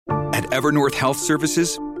Evernorth Health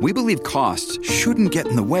Services, we believe costs shouldn't get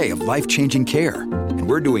in the way of life-changing care, and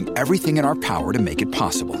we're doing everything in our power to make it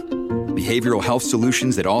possible. Behavioral health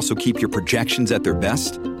solutions that also keep your projections at their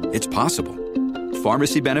best? It's possible.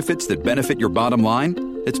 Pharmacy benefits that benefit your bottom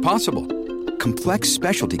line? It's possible. Complex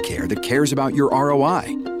specialty care that cares about your ROI?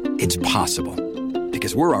 It's possible.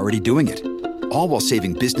 Because we're already doing it. All while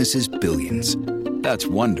saving businesses billions. That's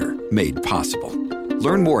Wonder made possible.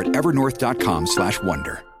 Learn more at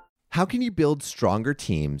evernorth.com/wonder. How can you build stronger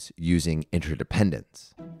teams using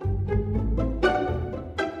interdependence?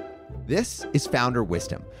 This is Founder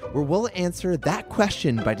Wisdom, where we'll answer that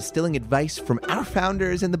question by distilling advice from our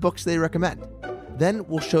founders and the books they recommend. Then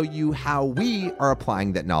we'll show you how we are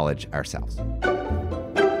applying that knowledge ourselves.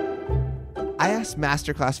 I asked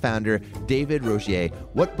Masterclass founder David Rogier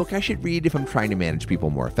what book I should read if I'm trying to manage people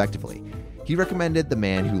more effectively. He recommended The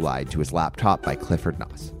Man Who Lied to His Laptop by Clifford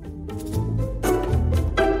Noss.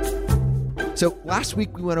 So last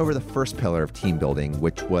week we went over the first pillar of team building,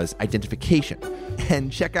 which was identification.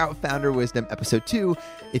 And check out Founder Wisdom episode 2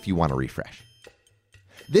 if you want to refresh.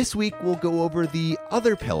 This week we'll go over the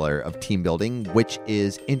other pillar of team building, which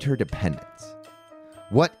is interdependence.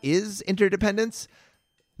 What is interdependence?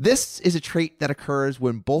 This is a trait that occurs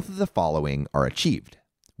when both of the following are achieved.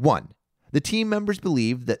 1, the team members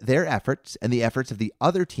believe that their efforts and the efforts of the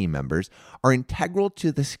other team members are integral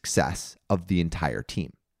to the success of the entire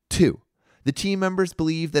team. 2, the team members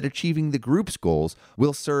believe that achieving the group's goals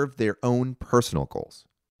will serve their own personal goals.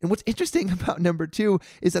 And what's interesting about number 2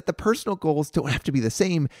 is that the personal goals don't have to be the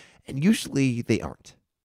same, and usually they aren't.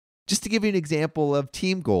 Just to give you an example of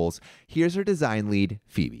team goals, here's our design lead,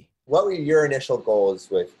 Phoebe. What were your initial goals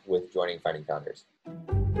with joining Finding Founders?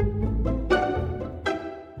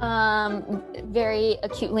 Very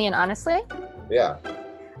acutely and honestly. Yeah.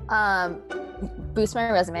 Boost my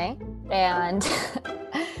resume and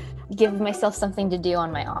give myself something to do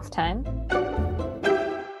on my off time.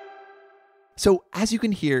 So as you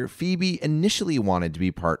can hear, Phoebe initially wanted to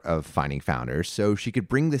be part of Finding Founders so she could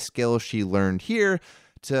bring the skills she learned here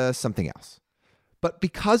to something else. But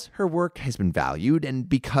because her work has been valued and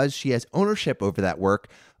because she has ownership over that work,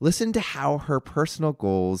 listen to how her personal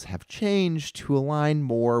goals have changed to align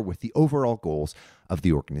more with the overall goals of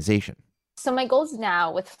the organization. So my goals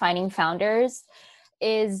now with Finding Founders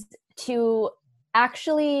is to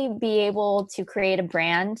actually be able to create a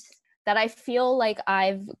brand that I feel like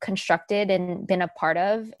I've constructed and been a part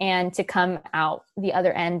of, and to come out the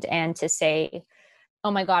other end and to say, oh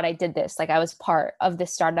my God, I did this. Like I was part of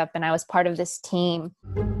this startup and I was part of this team.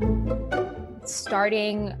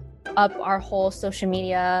 Starting up our whole social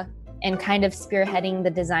media and kind of spearheading the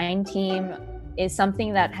design team is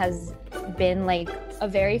something that has been like a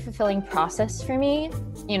very fulfilling process for me.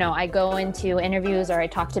 You know, I go into interviews or I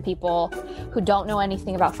talk to people who don't know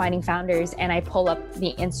anything about Finding Founders, and I pull up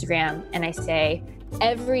the Instagram and I say,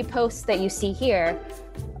 every post that you see here,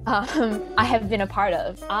 I have been a part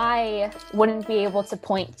of. I wouldn't be able to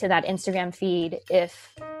point to that Instagram feed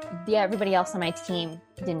if everybody else on my team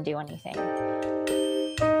didn't do anything.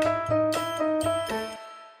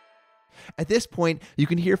 At this point, you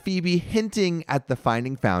can hear Phoebe hinting at the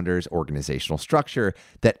Finding Founders organizational structure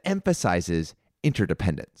that emphasizes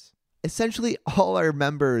interdependence. Essentially, all our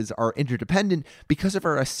members are interdependent because of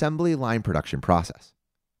our assembly line production process.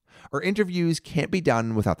 Our interviews can't be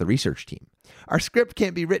done without the research team. Our script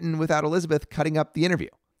can't be written without Elizabeth cutting up the interview.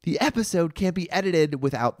 The episode can't be edited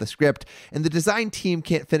without the script, and the design team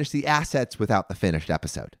can't finish the assets without the finished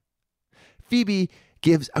episode. Phoebe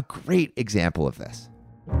gives a great example of this.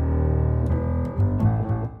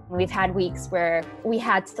 We've had weeks where we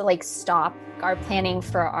had to stop our planning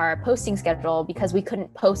for our posting schedule because we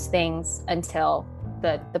couldn't post things until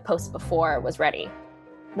the post before was ready.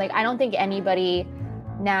 I don't think anybody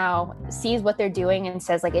now sees what they're doing and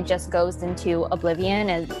says it just goes into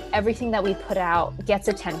oblivion, and everything that we put out gets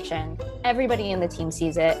attention. Everybody in the team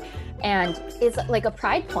sees it, and it's like a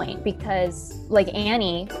pride point because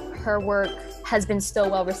Annie, her work has been so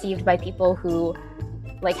well received by people who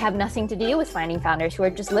have nothing to do with Finding Founders, who are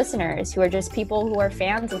just listeners, who are just people who are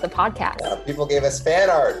fans of the podcast. Yeah, people gave us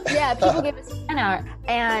fan art. Yeah, people gave us fan art.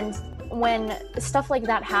 And when stuff like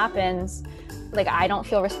that happens, I don't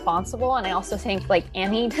feel responsible. And I also think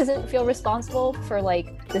Annie doesn't feel responsible for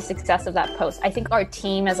the success of that post. I think our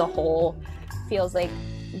team as a whole feels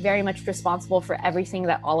very much responsible for everything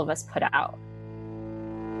that all of us put out.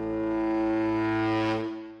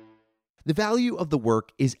 The value of the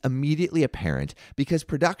work is immediately apparent because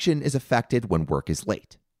production is affected when work is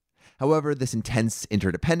late. However, this intense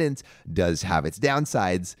interdependence does have its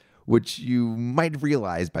downsides, which you might have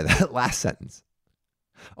realized by that last sentence.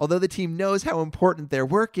 Although the team knows how important their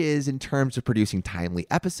work is in terms of producing timely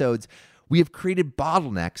episodes, we have created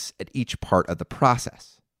bottlenecks at each part of the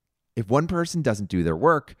process. If one person doesn't do their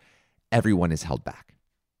work, everyone is held back.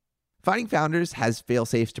 Finding Founders has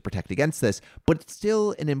fail-safes to protect against this, but it's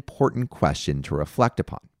still an important question to reflect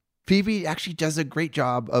upon. Phoebe actually does a great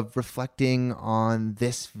job of reflecting on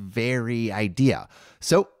this very idea.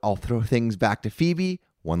 So I'll throw things back to Phoebe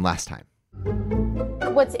one last time.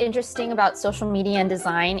 What's interesting about social media and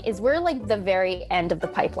design is we're like the very end of the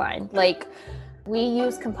pipeline. Like, we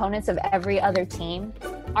use components of every other team.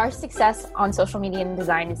 Our success on social media and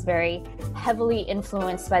design is very heavily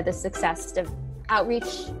influenced by the success of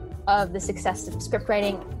outreach, of the success of script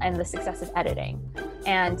writing, and the success of editing.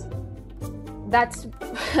 And that's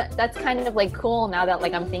kind of like cool now that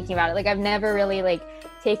like I'm thinking about it. Like, I've never really like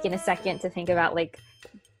taken a second to think about like,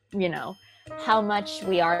 you know, how much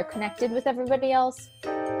we are connected with everybody else.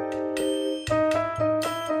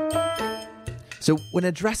 So when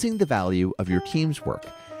addressing the value of your team's work,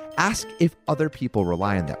 ask if other people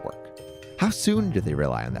rely on that work. How soon do they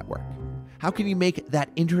rely on that work? How can you make that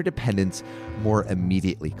interdependence more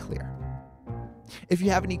immediately clear? If you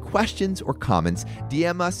have any questions or comments,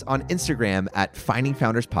 DM us on Instagram at Finding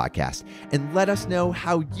Founders Podcast and let us know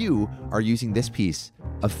how you are using this piece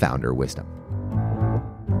of founder wisdom.